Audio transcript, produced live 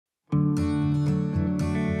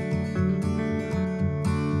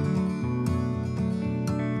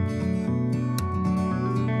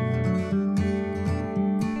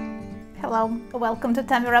Hello, welcome to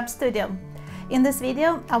Tammy Rub Studio. In this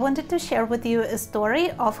video, I wanted to share with you a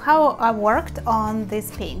story of how I worked on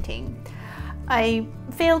this painting. I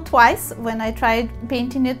failed twice when I tried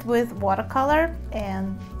painting it with watercolor,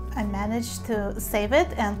 and I managed to save it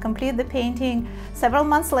and complete the painting several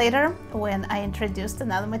months later when I introduced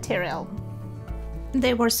another material.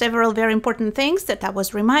 There were several very important things that I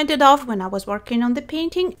was reminded of when I was working on the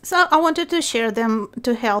painting, so I wanted to share them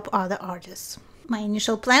to help other artists. My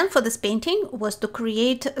initial plan for this painting was to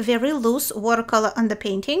create very loose watercolor on the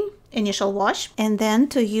painting, initial wash, and then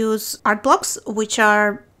to use art blocks which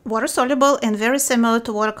are water soluble and very similar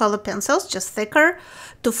to watercolor pencils, just thicker,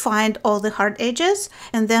 to find all the hard edges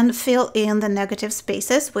and then fill in the negative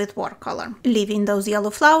spaces with watercolor, leaving those yellow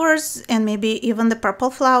flowers and maybe even the purple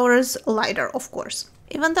flowers lighter, of course.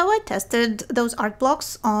 Even though I tested those art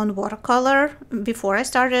blocks on watercolor before I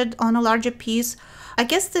started on a larger piece, I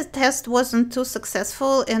guess the test wasn't too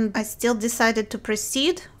successful and I still decided to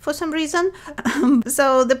proceed for some reason.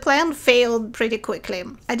 So the plan failed pretty quickly.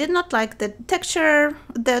 I did not like the texture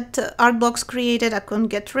that art blocks created. I couldn't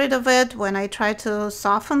get rid of it when I tried to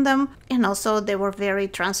soften them, and also they were very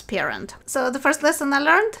transparent. So the first lesson I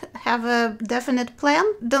learned: have a definite plan.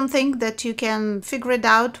 Don't think that you can figure it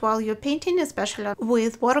out while you're painting, especially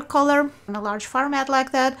with watercolor in a large format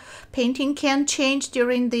like that. Painting can change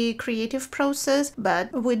during the creative process,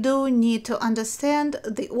 but we do need to understand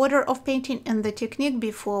the order of painting and the technique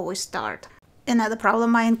before we start. Another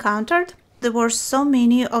problem I encountered: there were so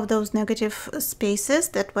many of those negative spaces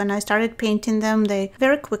that when I started painting them, they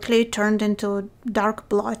very quickly turned into dark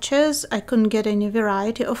blotches. I couldn't get any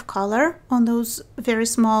variety of color on those very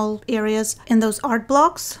small areas. And those art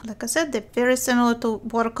blocks, like I said, they're very similar to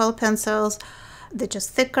watercolor pencils. They're just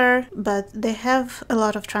thicker, but they have a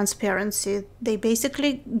lot of transparency. They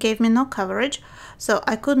basically gave me no coverage, so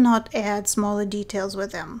I could not add smaller details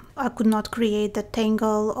with them. I could not create the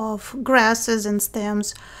tangle of grasses and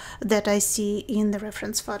stems that I see in the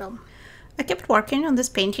reference photo. I kept working on this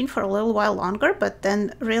painting for a little while longer, but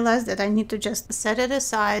then realized that I need to just set it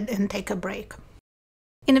aside and take a break.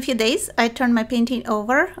 In a few days, I turned my painting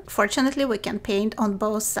over. Fortunately, we can paint on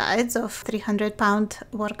both sides of 300-pound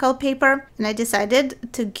watercolor paper, and I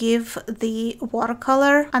decided to give the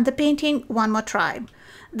watercolor on the painting one more try.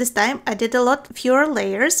 This time, I did a lot fewer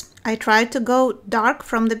layers. I tried to go dark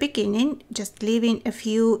from the beginning, just leaving a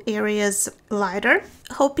few areas lighter,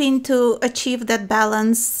 hoping to achieve that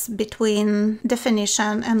balance between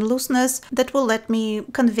definition and looseness that will let me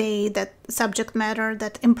convey that subject matter,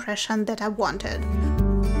 that impression that I wanted.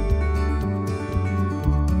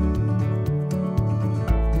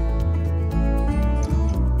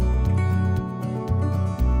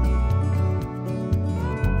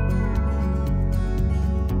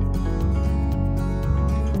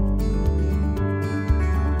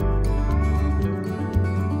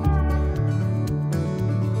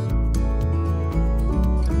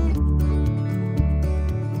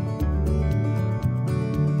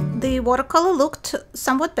 The watercolor looked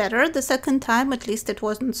somewhat better the second time. At least it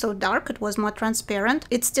wasn't so dark, it was more transparent.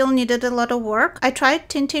 It still needed a lot of work. I tried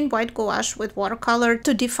tinting white gouache with watercolor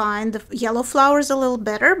to define the yellow flowers a little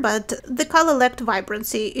better, but the color lacked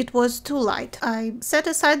vibrancy. It was too light. I set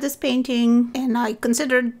aside this painting and I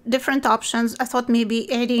considered different options. I thought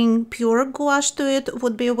maybe adding pure gouache to it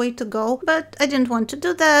would be a way to go, but I didn't want to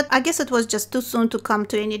do that. I guess it was just too soon to come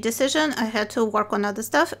to any decision. I had to work on other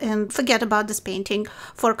stuff and forget about this painting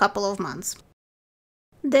for a couple of months.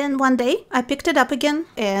 Then one day I picked it up again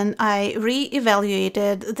and I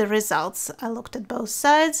re-evaluated the results. I looked at both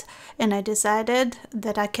sides and I decided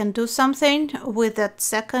that I can do something with that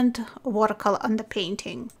second watercolor on the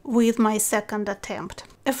painting with my second attempt.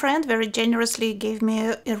 A friend very generously gave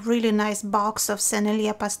me a really nice box of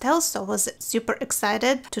Sennelier pastels, so I was super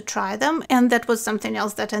excited to try them, and that was something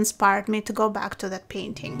else that inspired me to go back to that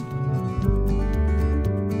painting.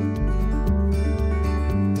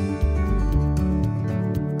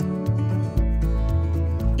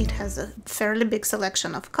 It has a fairly big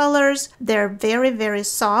selection of colors. They're very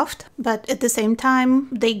soft, but at the same time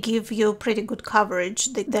they give you pretty good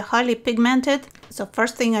coverage. They're highly pigmented. So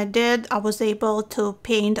first thing I did, I was able to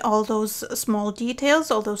paint all those small details,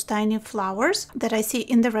 all those tiny flowers that I see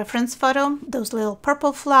in the reference photo. Those little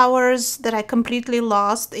purple flowers that I completely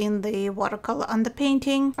lost in the watercolor on the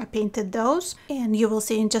painting. I painted those, and you will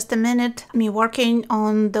see in just a minute me working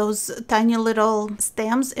on those tiny little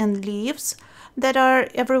stems and leaves that are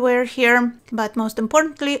everywhere here. But most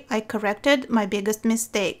importantly, I corrected my biggest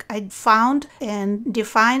mistake. I found and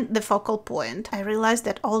defined the focal point. I realized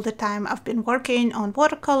that all the time I've been working on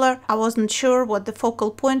watercolor, I wasn't sure what the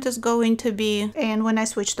focal point is going to be. And when I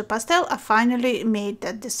switched to pastel, I finally made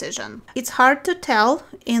that decision. It's hard to tell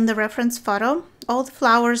in the reference photo. All the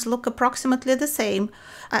flowers look approximately the same,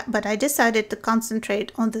 but I decided to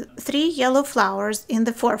concentrate on the 3 yellow flowers in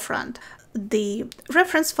the forefront. The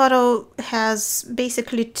reference photo has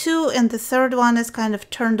basically 2 and the third one is kind of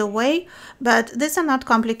turned away, but these are not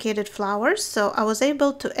complicated flowers, so I was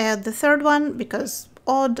able to add the third one because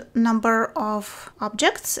odd number of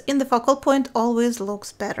objects in the focal point always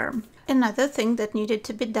looks better. Another thing that needed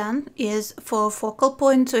to be done is for focal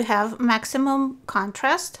point to have maximum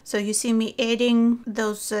contrast. So you see me adding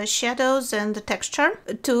those shadows and the texture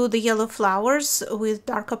to the yellow flowers with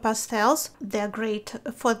darker pastels. They're great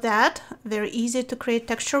for that. Very easy to create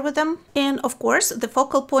texture with them. And of course, the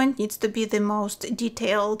focal point needs to be the most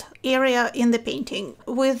detailed area in the painting.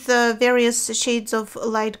 With various shades of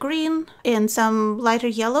light green and some lighter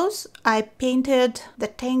yellows, I painted the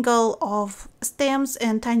tangle of stems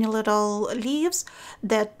and tiny little leaves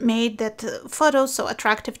that made that photo so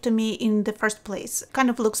attractive to me in the first place.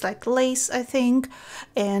 Kind of looks like lace, I think,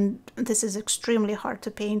 and this is extremely hard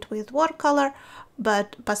to paint with watercolor,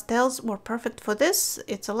 but pastels were perfect for this.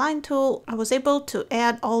 It's a line tool. I was able to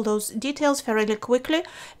add all those details fairly quickly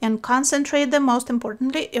and concentrate them, most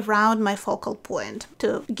importantly, around my focal point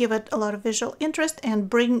to give it a lot of visual interest and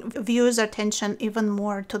bring viewers' attention even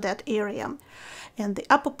more to that area. And the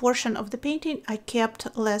upper portion of the painting I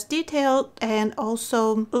kept less detailed and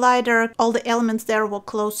also lighter. All the elements there were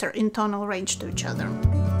closer in tonal range to each other.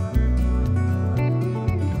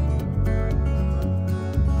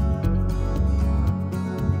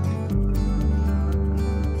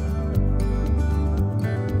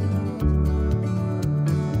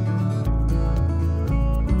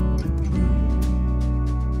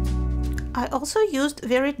 I also used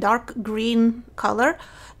very dark green color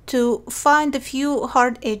to find a few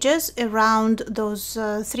hard edges around those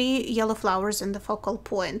 3 yellow flowers in the focal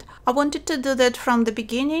point. I wanted to do that from the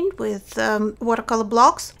beginning with watercolor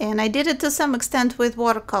blocks, and I did it to some extent with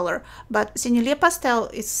watercolor, but Sennelier pastel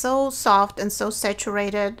is so soft and so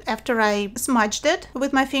saturated. After I smudged it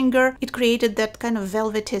with my finger, it created that kind of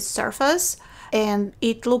velvety surface, and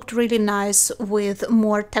it looked really nice with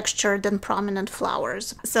more textured and prominent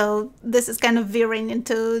flowers. So this is kind of veering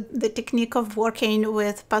into the technique of working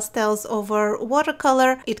with pastels over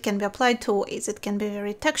watercolor. It can be applied two ways. It can be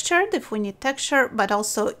very textured if we need texture, but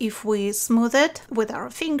also if we smooth it with our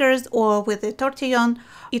fingers or with a tortillon,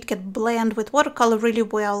 it can blend with watercolor really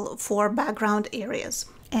well for background areas.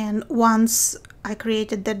 And once I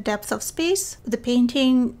created the depth of space, the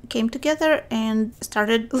painting came together and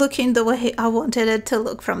started looking the way I wanted it to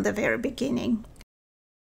look from the very beginning.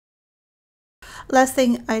 Last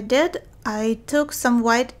thing I did, I took some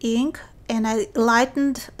white ink and I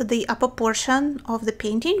lightened the upper portion of the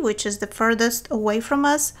painting, which is the furthest away from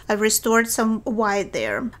us. I restored some white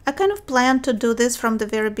there. I kind of planned to do this from the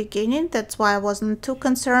very beginning. That's why I wasn't too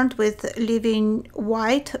concerned with leaving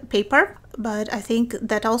white paper. But I think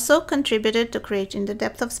that also contributed to creating the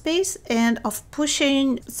depth of space and of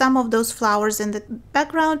pushing some of those flowers in the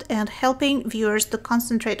background and helping viewers to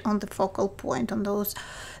concentrate on the focal point, on those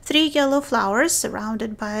 3 yellow flowers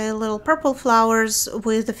surrounded by little purple flowers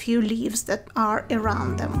with a few leaves that are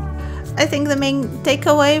around them. I think the main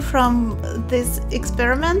takeaway from this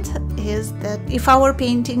experiment is that if our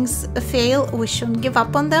paintings fail, we shouldn't give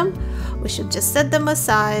up on them. We should just set them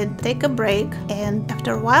aside, take a break, and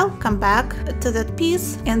after a while come back to that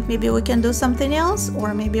piece and maybe we can do something else,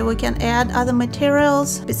 or maybe we can add other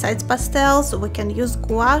materials besides pastels. We can use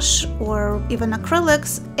gouache or even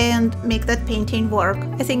acrylics and make that painting work.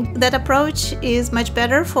 I think that approach is much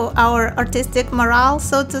better for our artistic morale,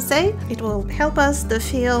 so to say. It will help us to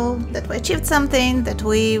feel that we achieved something, that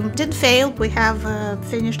we didn't fail, we have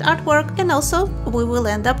finished artwork, and also we will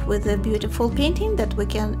end up with a beautiful painting that we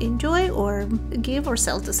can enjoy or give or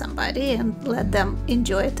sell to somebody and let them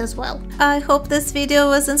enjoy it as well. I hope this video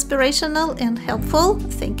was inspirational and helpful.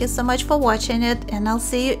 Thank you so much for watching it, and I'll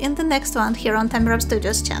see you in the next one here on TimeRub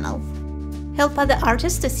Studios channel. Help other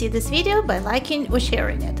artists to see this video by liking or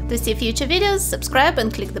sharing it. To see future videos, subscribe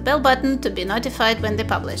and click the bell button to be notified when they're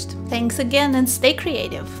published. Thanks again and stay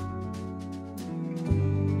creative!